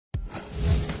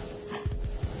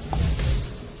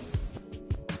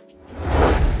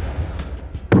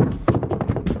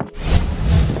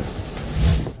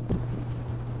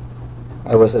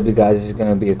what's up, you guys? This is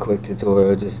gonna be a quick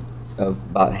tutorial just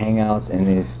about Hangouts and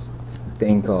this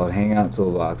thing called Hangout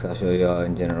Toolbox. I'll show y'all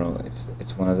in general. It's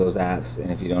one of those apps,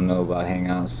 and if you don't know about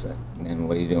Hangouts, then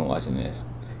what are you doing watching this?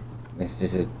 It's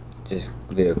just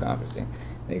video conferencing.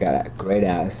 They got great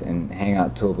apps, and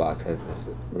Hangout Toolbox has this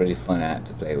really fun app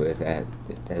to play with. It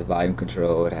has volume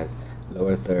control. It has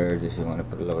lower thirds if you want to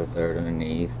put a lower third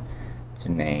underneath. It's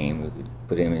your name. You could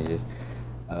put images.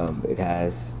 It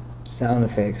has sound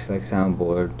effects like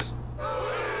soundboards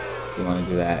if you want to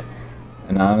do that.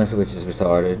 Anonymous, which is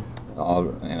retarded.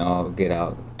 All get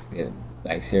out.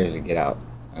 Like seriously, get out.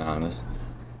 Anonymous.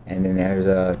 And then there's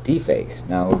a deface.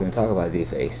 Now we're going to talk about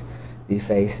deface.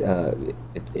 Deface,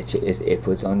 it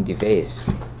puts on deface,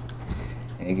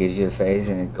 and it gives you a face,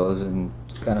 and it goes and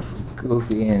kind of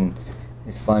goofy, and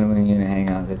it's fun when you're in a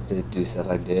hangout to do stuff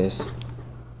like this.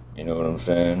 You know what I'm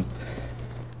saying?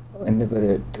 And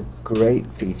the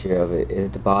great feature of it is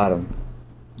at the bottom.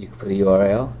 You can put a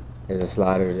URL. There's a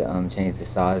slider to change the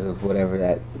size of whatever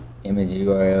that image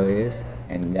URL is,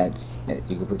 and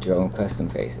you can put your own custom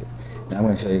faces. Now I'm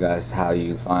going to show you guys how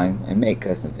you find and make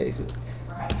custom faces.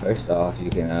 First off, you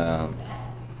can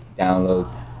download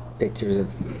pictures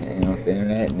of the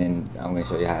internet, and then I'm going to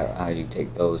show you how you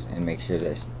take those and make sure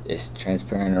that it's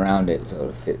transparent around it so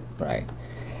it'll fit right.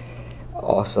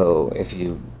 Also, if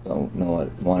you don't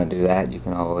want to do that, you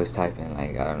can always type in,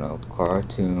 like, I don't know,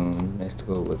 cartoon. Let's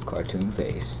go with cartoon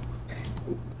face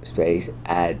space,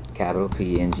 add capital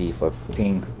PNG for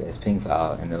ping as ping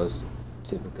file, and those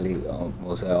typically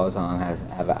most all the time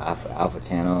have an alpha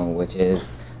channel, which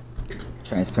is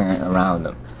transparent around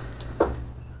them,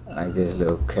 like this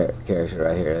little character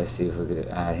right here. Let's see if we could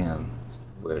add him.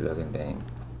 Weird looking thing.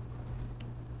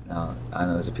 Now I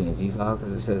know it's a PNG file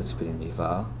because it says it's a PNG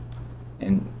file,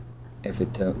 and if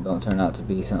it don't turn out to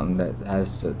be something that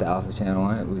has the alpha channel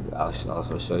on it, I'll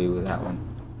also show you with that one.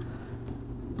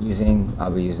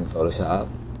 I'll be using Photoshop.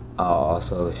 I'll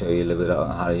also show you a little bit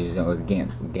on how to use it with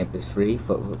GIMP. GIMP is free.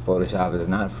 Photoshop is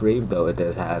not free, though it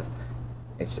does have.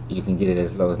 You can get it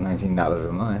as low as $19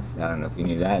 a month. I don't know if you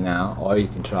knew that now, or you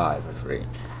can try for free.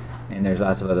 And there's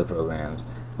lots of other programs.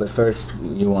 But first,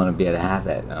 you want to be able to have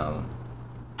that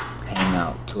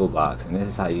Hangout Toolbox, and this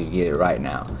is how you get it right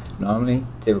now.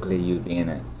 Typically, you'd be in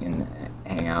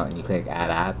Hangout, and you click Add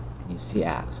App, and you see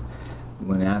apps.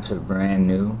 When apps are brand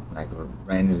new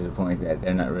to the point that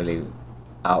they're not really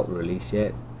out released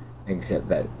yet, except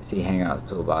that Hangout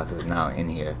Toolbox is now in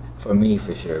here for me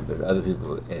for sure, but other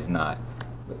people is not,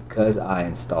 because I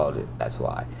installed it. That's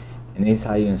why. And this is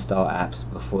how you install apps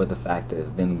before the fact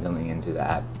of them coming into the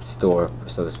app store,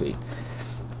 so to speak.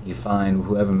 You find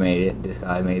whoever made it. This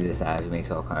guy made this app. He makes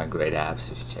all kind of great apps.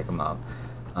 You should check him out.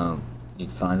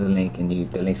 You'd find the link, and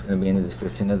the link's going to be in the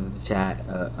description of the chat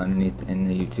underneath in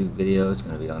the YouTube video. It's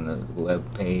going to be on the web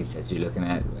page that you're looking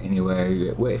at anywhere.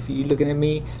 If you're looking at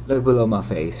me, look below my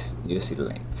face. You'll see the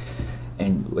link.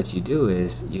 And what you do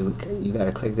is you got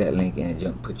to click that link, and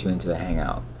it puts you into a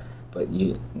Hangout. But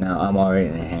now I'm already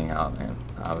in a Hangout, and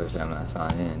obviously I'm not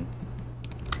signed in.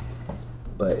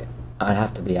 But I'd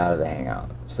have to be out of the Hangout.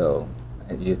 So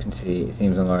as you can see, it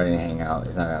seems I'm already in a Hangout.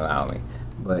 It's not going to allow me.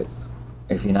 But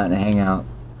if you're not in a Hangout,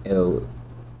 it'll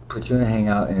put you in a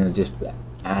Hangout, and it'll just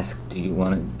ask, do you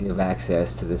want to give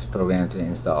access to this program to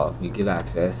install? You give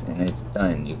access, and it's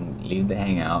done. You can leave the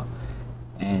Hangout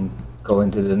and go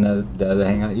into the other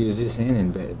Hangout you was just in,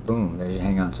 and boom, there's your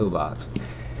Hangout Toolbox.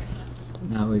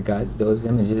 Now we got those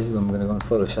images. I'm going to go in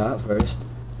Photoshop first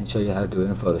and show you how to do it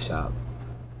in Photoshop.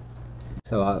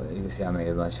 So you can see I made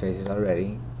a bunch of faces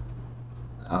already.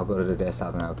 I'll go to the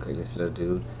desktop and I'll click this little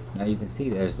dude. Now you can see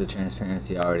there's the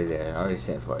transparency already there, already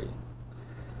set for you.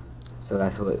 So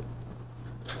that's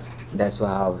why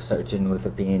I was searching with the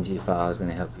PNG file is going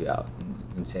to help you out.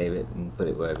 You can save it and put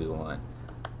it wherever you want.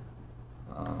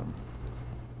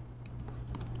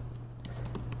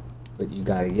 But you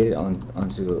got to get it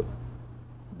onto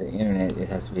the internet. It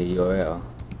has to be a URL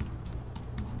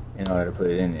in order to put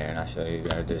it in there, and I'll show you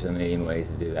guys. There's a million ways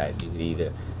to do that. You could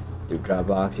either through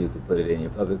Dropbox, you could put it in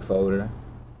your public folder.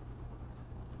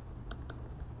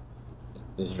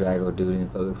 Just drag or do it in your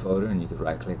public folder, and you could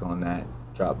right click on that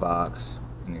Dropbox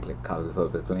and then click copy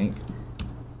public link.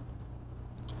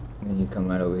 And then you come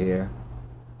right over here,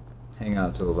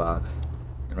 Hangout Toolbox,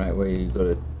 and right where you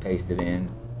go to paste it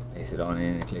on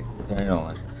in, and click turn it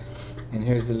on. And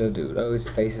here's the little dude. Oh, his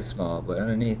face is small, but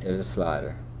underneath there's a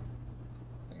slider.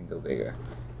 You can go bigger.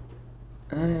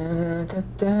 And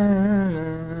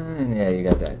yeah, you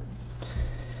got that.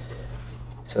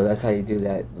 So that's how you do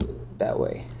that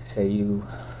way. Say you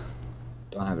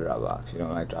don't have a Dropbox, you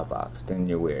don't like Dropbox, then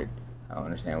you're weird. I don't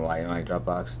understand why you don't like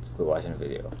Dropbox. Quit watching the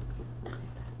video.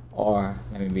 Or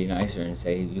let me be nicer and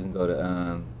say you can go to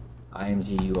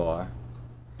imgur.com.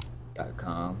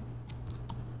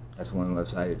 That's one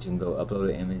website that you can go upload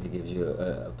an image. It gives you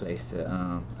a place to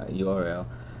a URL.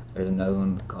 There's another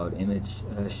one called Image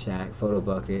Shack, Photo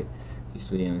Bucket. Used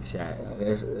to be Image Shack.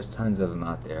 There's tons of them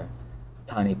out there.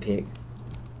 tinypic.com.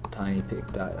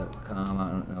 I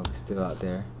don't know if it's still out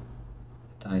there.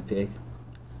 Tinypic.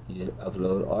 You just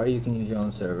upload, or you can use your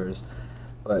own servers.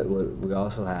 But what we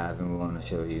also have, and we want to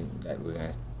show you that we're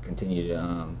going to continue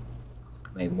to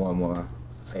make more and more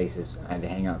faces. At the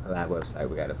Hangout Collab website,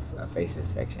 we got a faces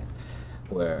section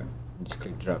where you just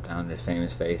click drop down. There's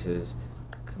famous faces,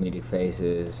 comedic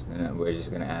faces, and we're just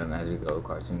going to add them as we go.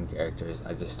 Cartoon characters.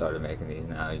 I just started making these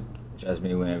now. Trust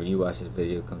me, whenever you watch this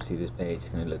video, come see this page, it's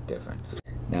going to look different.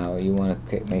 Now you want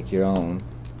to make your own,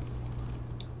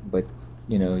 but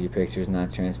you know your picture is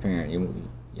not transparent. You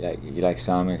like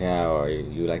Simon Cowell, or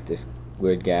you like this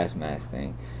weird gas mask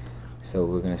thing. So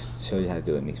we're gonna show you how to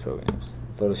do it in these programs.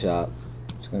 Photoshop,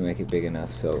 just gonna make it big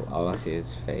enough so all I see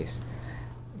is his face.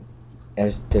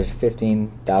 There's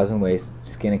 15,000 ways to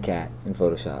skin a cat in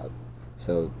Photoshop.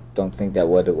 So don't think that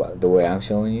the way I'm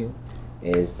showing you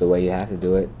is the way you have to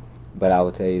do it, but I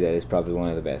will tell you that it's probably one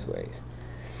of the best ways.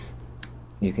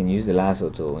 You can use the lasso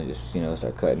tool and just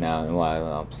start cutting out, and while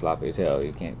I'm sloppy as hell,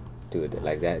 you can't do it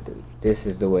like that. This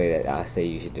is the way that I say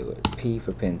you should do it. P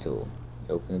for pen tool.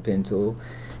 You open the pen tool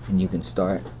and you can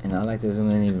start, and I like to zoom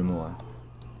in even more.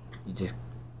 You just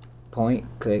point,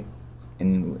 click,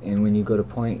 and when you go to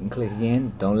point and click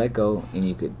again, don't let go, and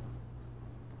you could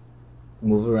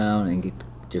move around and get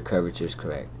your curvatures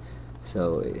correct.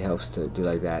 So it helps to do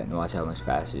like that, and watch how much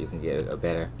faster you can get a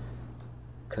better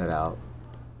cutout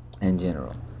in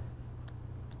general.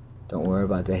 Don't worry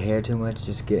about the hair too much,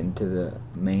 just get into the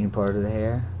main part of the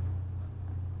hair,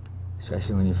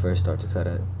 especially when you first start to cut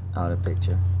out a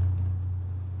picture.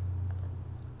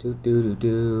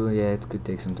 Yeah, it could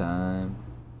take some time,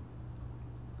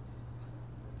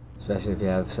 especially if you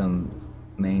have some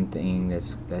main thing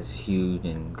that's huge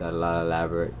and got a lot of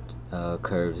elaborate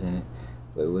curves in it.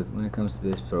 But when it comes to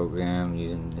this program,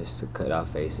 using this to cut out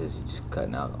faces, you're just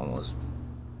cutting out almost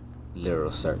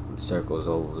literal circles,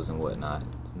 ovals, and whatnot.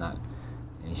 It's not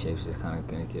any shapes that's kind of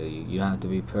gonna kill you. You don't have to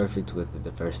be perfect with it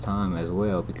the first time as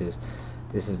well, because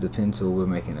this is the pen tool. We're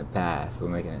making a path. We're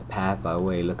making a path by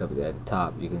way. Look up at the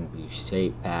top. You can use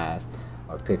shape, path,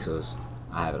 or pixels.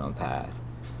 I have it on path.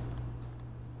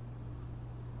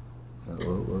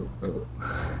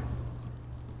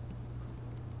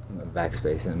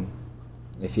 Backspace, and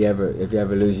if you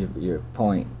ever lose your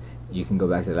point, you can go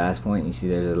back to the last point. You see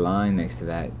there's a line next to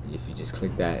that. If you just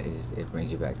click that, it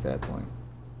brings you back to that point.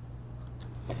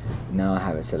 Now I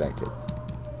have it selected,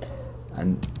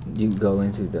 and you go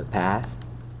into the path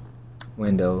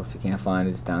window. If you can't find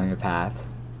it, it's down here,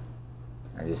 paths.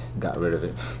 I just got rid of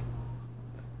it.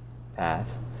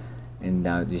 Paths, and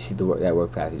now you see that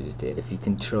work path you just did. If you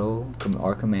control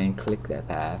or command click that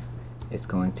path, it's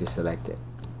going to select it.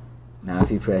 Now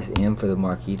if you press M for the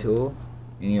marquee tool,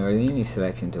 any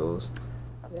selection tools,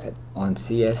 on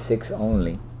CS6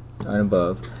 only and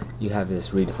above, you have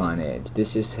this redefine edge.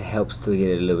 This just helps to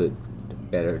get a little bit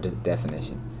better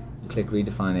definition. You click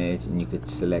redefine edge, and you could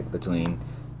select between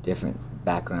different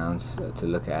backgrounds to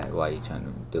look at while you're trying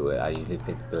to do it. I usually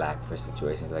pick black for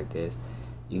situations like this.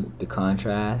 The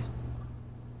contrast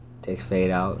takes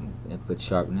fade out and put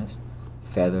sharpness.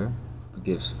 Feather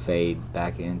gives fade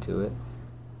back into it.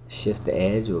 Shift the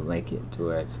edge will make it to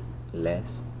where it's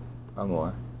less or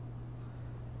more.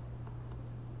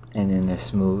 And then there's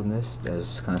smoothness,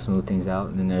 there's kind of smooth things out.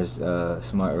 And then there's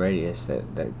smart radius that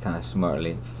kind of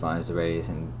smartly finds the radius.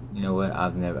 And you know what, I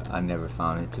never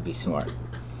found it to be smart.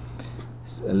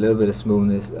 A little bit of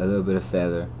smoothness, a little bit of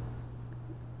feather,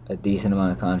 a decent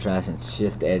amount of contrast, and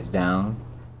shift the edge down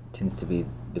tends to be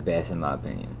the best in my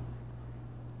opinion.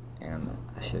 And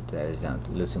I shift the edge down a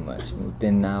little too much.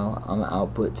 Then now I'm gonna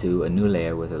output to a new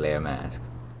layer with a layer mask.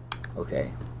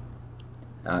 Okay,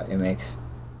 it makes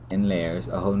in layers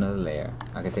a whole nother layer.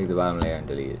 I can take the bottom layer and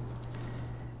delete it.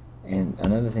 And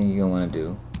another thing you're gonna want to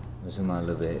do, zoom out a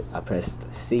little bit, I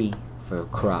pressed C for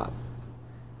crop.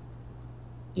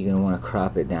 You're gonna want to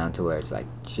crop it down to where it's like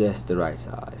just the right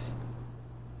size.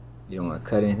 You don't want to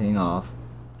cut anything off,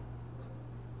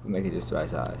 make it just the right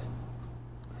size.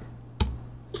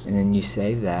 And then you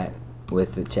save that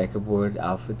with the checkerboard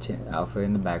alpha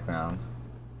in the background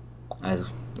as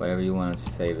whatever you want to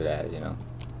save it as,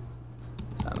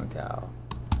 Simon Cowell.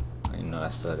 You know, I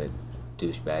spelled it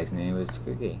douchebag's name, but it's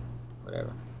Cookie.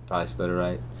 Whatever. Probably spelled it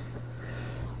right.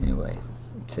 Anyway,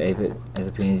 save it as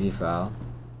a PNG file.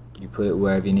 You put it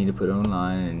wherever you need to put it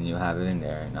online, and you'll have it in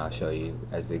there. And I'll show you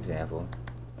as the example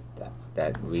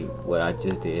that what I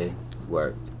just did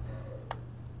worked.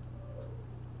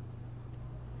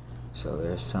 So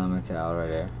there's Simon Cowell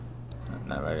right there,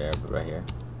 not right there, but right here.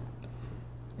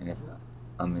 And if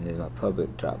I'm in my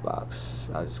public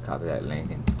Dropbox, I'll just copy that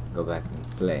link and go back and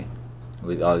play.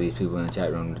 With all these people in the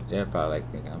chat room, they're probably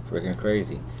like thinking I'm freaking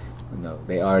crazy. But no,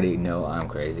 they already know I'm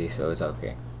crazy, so it's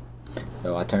okay.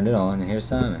 So I turned it on, and here's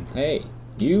Simon. Hey,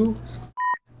 you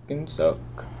f***ing suck.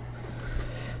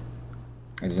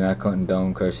 I do not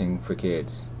condone cursing for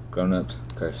kids. Grown-ups,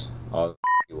 curse all the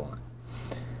you want.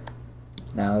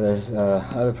 Now there's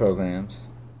other programs.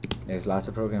 There's lots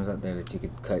of programs out there that you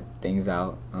could cut things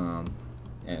out. And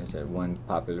it's one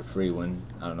popular free one.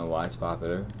 I don't know why it's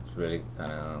popular. It's really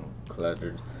kind of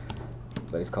cluttered,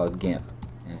 but it's called GIMP,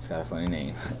 and it's got a funny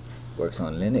name. Works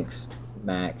on Linux,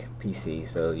 Mac, PC,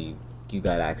 so you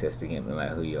got access to GIMP no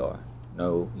matter who you are.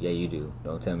 No, yeah you do.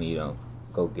 Don't tell me you don't.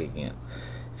 Go get GIMP.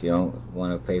 If you don't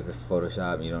want to pay for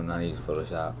Photoshop and you don't know how to use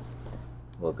Photoshop,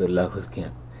 well, good luck with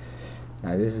GIMP.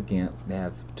 Now this is GIMP. They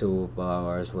have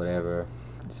toolbars, whatever.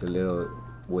 It's a little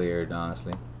weird,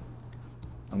 honestly.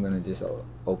 I'm gonna just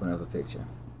open up a picture.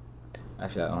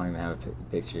 Actually, I don't even have a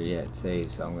picture yet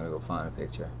saved, so I'm gonna go find a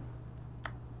picture.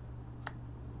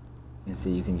 And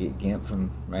see, you can get GIMP from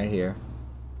right here,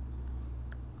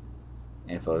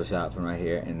 and Photoshop from right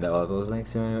here, and all those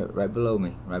links are right below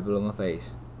me, right below my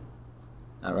face.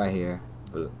 Not right here,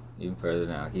 but even further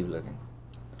down. Keep looking.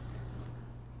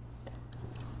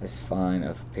 Let's find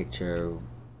a picture.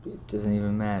 It doesn't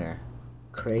even matter.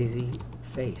 Crazy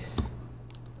face.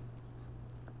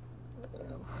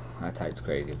 I typed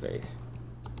crazy face.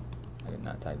 I did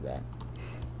not type that.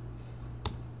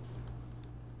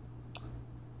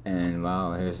 And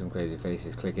wow, here's some crazy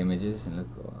faces. Click images, and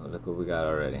look what we got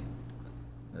already.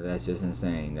 That's just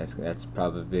insane. That's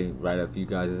probably right up you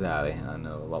guys' alley. I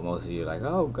know. Well, most of you are like,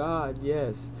 oh God,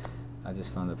 yes. I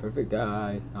just found the perfect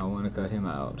guy. I want to cut him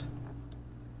out.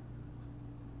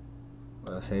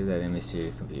 Well, save that image to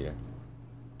your computer.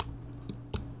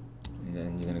 And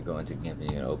then you're going to go into GIMP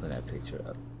and you're going to open that picture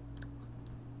up.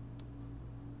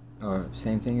 Or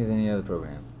same thing as any other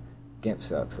program. GIMP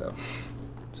sucks though.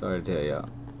 Sorry to tell y'all.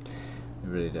 It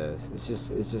really does. It's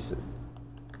just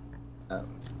a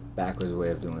backwards way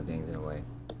of doing things in a way.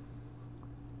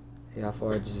 See how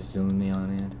far it just zoomed me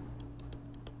on in?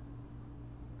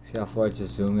 See how far it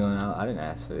just zoomed me on out? I didn't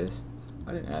ask for this.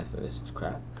 I didn't ask for this. It's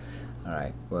crap.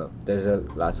 Alright, well, there's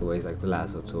lots of ways, like the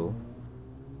lasso tool.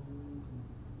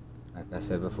 Like I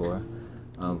said before.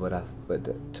 But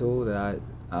the tool that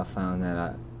I found that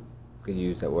I could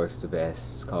use that works the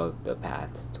best is called the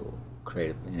paths tool.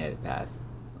 Create and edit paths.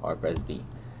 Or press B.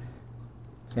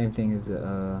 Same thing as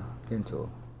the pen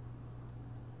tool.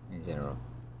 In general.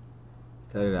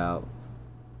 Cut it out.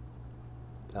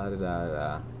 Da da da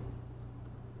da.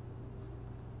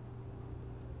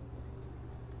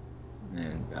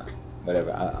 And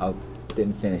whatever. I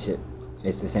didn't finish it.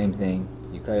 It's the same thing.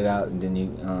 You cut it out and then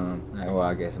you well,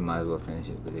 I guess I might as well finish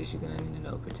it because you're gonna need to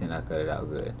know. Pretend I cut it out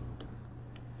good.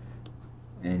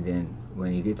 And then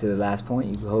when you get to the last point,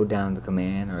 you can hold down the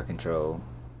command or control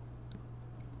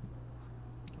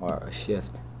or a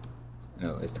shift.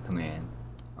 No, it's the command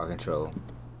or control.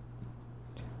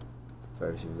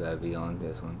 First, you've got to be on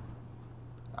this one.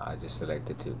 I just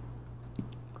selected 2.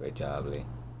 Great job, Lee.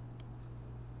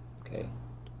 Okay.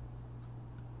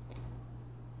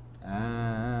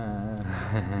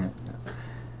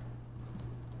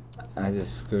 I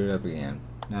just screwed it up again.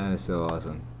 That is so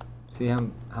awesome. See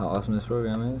how awesome this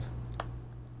program is?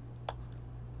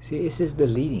 See, it's just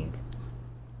deleting.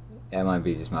 That might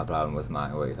be just my problem with my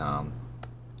Wacom.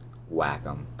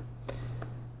 Wacom.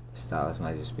 The stylus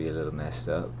might just be a little messed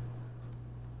up.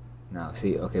 Now,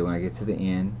 see, okay, when I get to the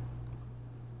end,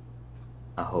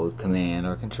 I hold command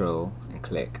or control and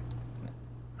click.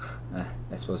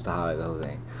 That's supposed to highlight the whole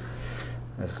thing.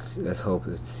 Let's hope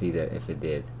to see that if it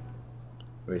did.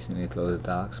 Recently closed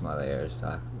docs, my layers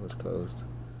doc was closed.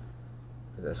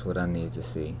 That's what I need to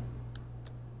see.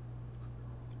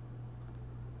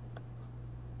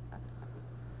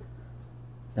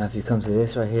 Now if you come to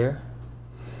this right here,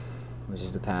 which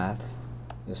is the paths,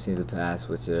 you'll see the paths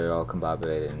which are all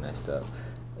combobulated and messed up.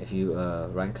 If you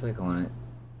right click on it,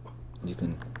 you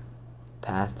can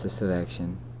path to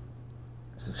selection,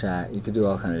 subtract. You could do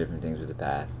all kind of different things with the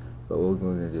path, but what we're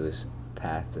going to do is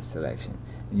path to selection.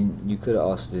 And you could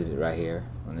also do it right here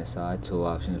on this side, tool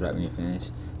options, right when you finish,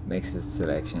 makes the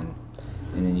selection,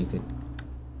 and then you could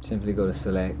simply go to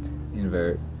select,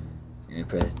 invert, and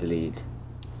press delete.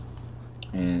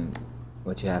 And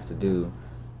what you have to do,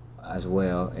 as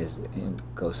well is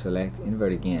go select,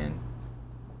 invert again,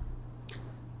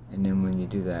 and then when you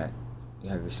do that, you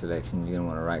have your selection. You're gonna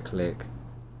want to right click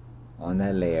on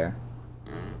that layer.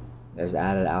 There's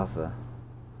added alpha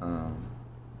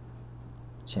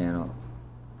channel,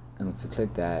 and if you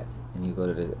click that and you go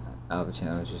to the alpha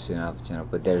channel, you'll see an alpha channel,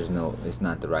 but it's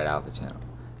not the right alpha channel.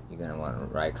 You're gonna want to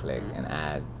right click and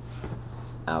add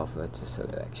alpha to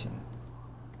selection.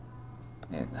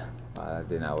 And that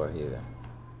did not work either.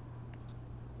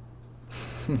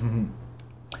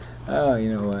 Oh,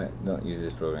 you know what? Don't use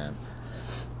this program.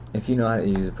 If you know how to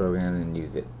use the program, then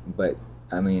use it. But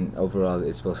I mean, overall,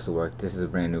 it's supposed to work. This is a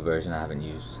brand new version I haven't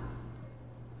used,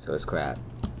 so it's crap.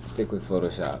 Stick with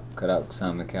Photoshop. Cut out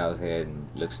Simon Cowell's head and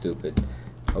look stupid.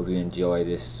 Hope you enjoy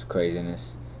this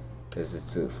craziness, because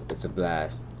it's a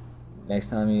blast. Next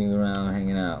time you're around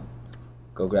hanging out,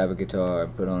 go grab a guitar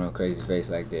and put on a crazy face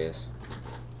like this,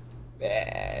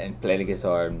 and play the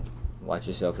guitar and watch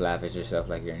yourself laugh at yourself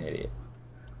like you're an idiot.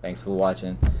 Thanks for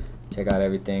watching. Check out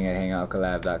everything at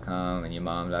hangoutcollab.com and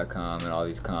yourmom.com and all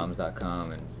these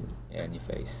comms.com, and yeah, in your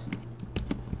face.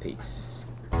 Peace.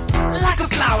 Like a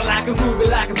flower, like a movie,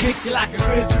 like a picture, like a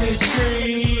Christmas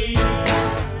tree.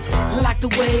 Like the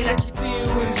way that you